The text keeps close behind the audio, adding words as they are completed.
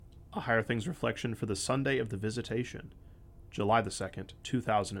A Higher Things reflection for the Sunday of the Visitation, July the 2nd,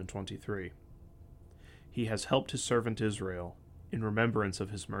 2023. He has helped his servant Israel in remembrance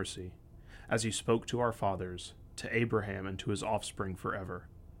of his mercy, as he spoke to our fathers, to Abraham and to his offspring forever.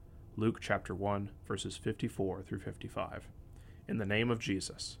 Luke chapter 1, verses 54 through 55. In the name of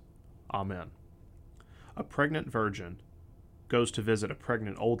Jesus. Amen. A pregnant virgin goes to visit a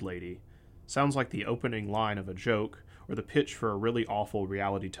pregnant old lady sounds like the opening line of a joke or the pitch for a really awful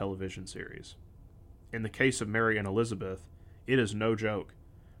reality television series. In the case of Mary and Elizabeth, it is no joke,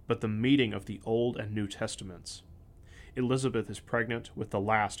 but the meeting of the Old and New Testaments. Elizabeth is pregnant with the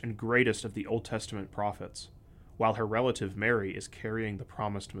last and greatest of the Old Testament prophets, while her relative Mary is carrying the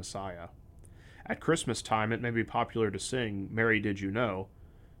promised Messiah. At Christmas time, it may be popular to sing, "Mary, Did You Know?"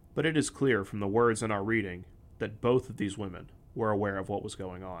 but it is clear from the words in our reading that both of these women were aware of what was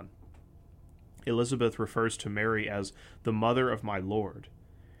going on. Elizabeth refers to Mary as the mother of my Lord,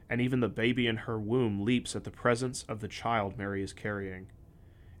 and even the baby in her womb leaps at the presence of the child Mary is carrying.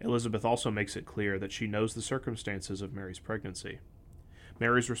 Elizabeth also makes it clear that she knows the circumstances of Mary's pregnancy.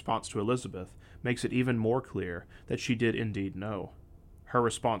 Mary's response to Elizabeth makes it even more clear that she did indeed know. Her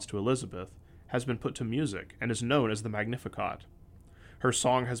response to Elizabeth has been put to music and is known as the Magnificat. Her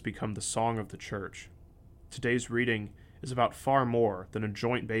song has become the song of the church. Today's reading is about far more than a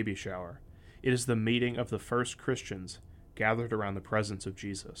joint baby shower. It is the meeting of the first Christians gathered around the presence of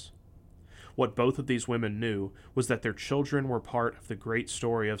Jesus. What both of these women knew was that their children were part of the great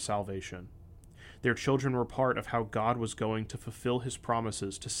story of salvation. Their children were part of how God was going to fulfill his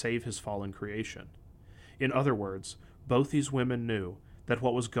promises to save his fallen creation. In other words, both these women knew that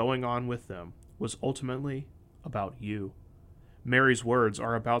what was going on with them was ultimately about you. Mary's words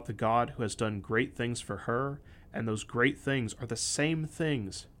are about the God who has done great things for her, and those great things are the same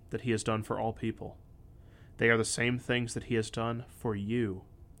things that he has done for all people. They are the same things that he has done for you.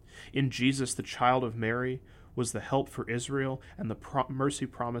 In Jesus, the child of Mary was the help for Israel and the mercy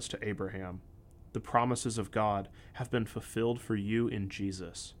promised to Abraham. The promises of God have been fulfilled for you in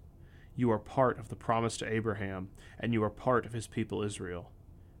Jesus. You are part of the promise to Abraham, and you are part of his people Israel.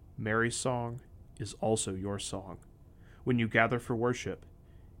 Mary's song is also your song. When you gather for worship,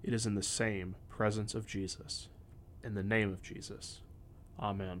 it is in the same presence of Jesus. In the name of Jesus.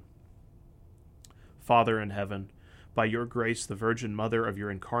 Amen. Father in heaven, by your grace the Virgin Mother of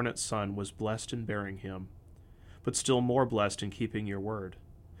your incarnate Son was blessed in bearing him, but still more blessed in keeping your word.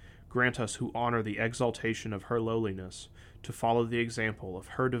 Grant us who honor the exaltation of her lowliness to follow the example of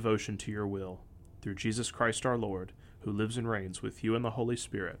her devotion to your will, through Jesus Christ our Lord, who lives and reigns with you in the Holy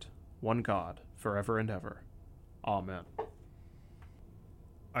Spirit, one God, forever and ever. Amen.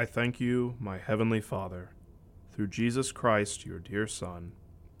 I thank you, my heavenly Father, through Jesus Christ, your dear Son,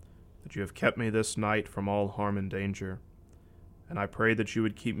 that you have kept me this night from all harm and danger, and I pray that you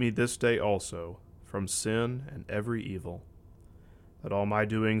would keep me this day also from sin and every evil, that all my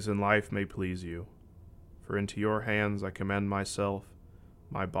doings in life may please you. For into your hands I commend myself,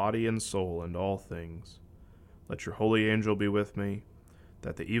 my body and soul, and all things. Let your holy angel be with me,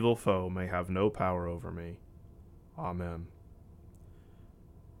 that the evil foe may have no power over me. Amen.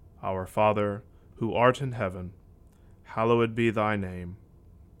 Our Father, who art in heaven, hallowed be thy name.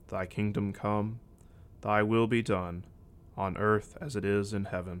 Thy kingdom come, thy will be done, on earth as it is in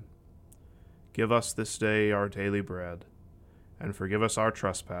heaven. Give us this day our daily bread, and forgive us our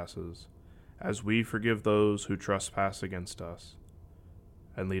trespasses, as we forgive those who trespass against us.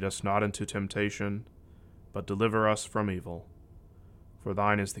 And lead us not into temptation, but deliver us from evil. For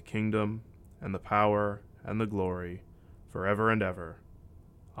thine is the kingdom, and the power, and the glory, forever and ever.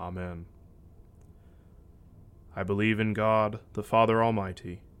 Amen. I believe in God, the Father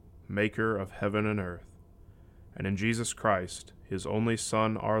Almighty, maker of heaven and earth, and in Jesus Christ, his only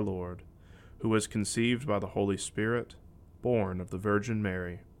Son, our Lord, who was conceived by the Holy Spirit, born of the Virgin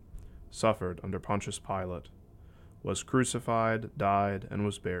Mary, suffered under Pontius Pilate, was crucified, died, and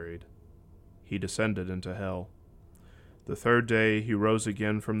was buried. He descended into hell. The third day he rose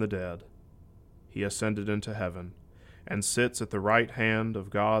again from the dead. He ascended into heaven, and sits at the right hand of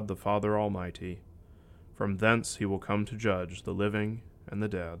God the Father Almighty. From thence he will come to judge the living and the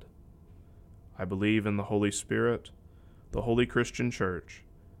dead. I believe in the Holy Spirit, the holy Christian Church,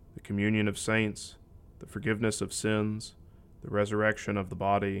 the communion of saints, the forgiveness of sins, the resurrection of the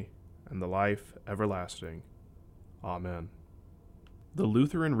body, and the life everlasting. Amen. The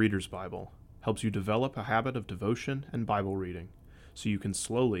Lutheran Reader's Bible helps you develop a habit of devotion and Bible reading, so you can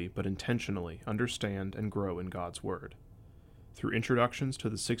slowly but intentionally understand and grow in God's Word. Through introductions to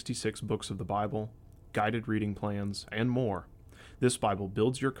the 66 books of the Bible, guided reading plans, and more, this Bible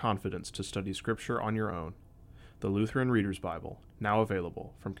builds your confidence to study Scripture on your own. the Lutheran Reader's Bible, now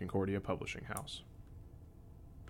available from Concordia Publishing House.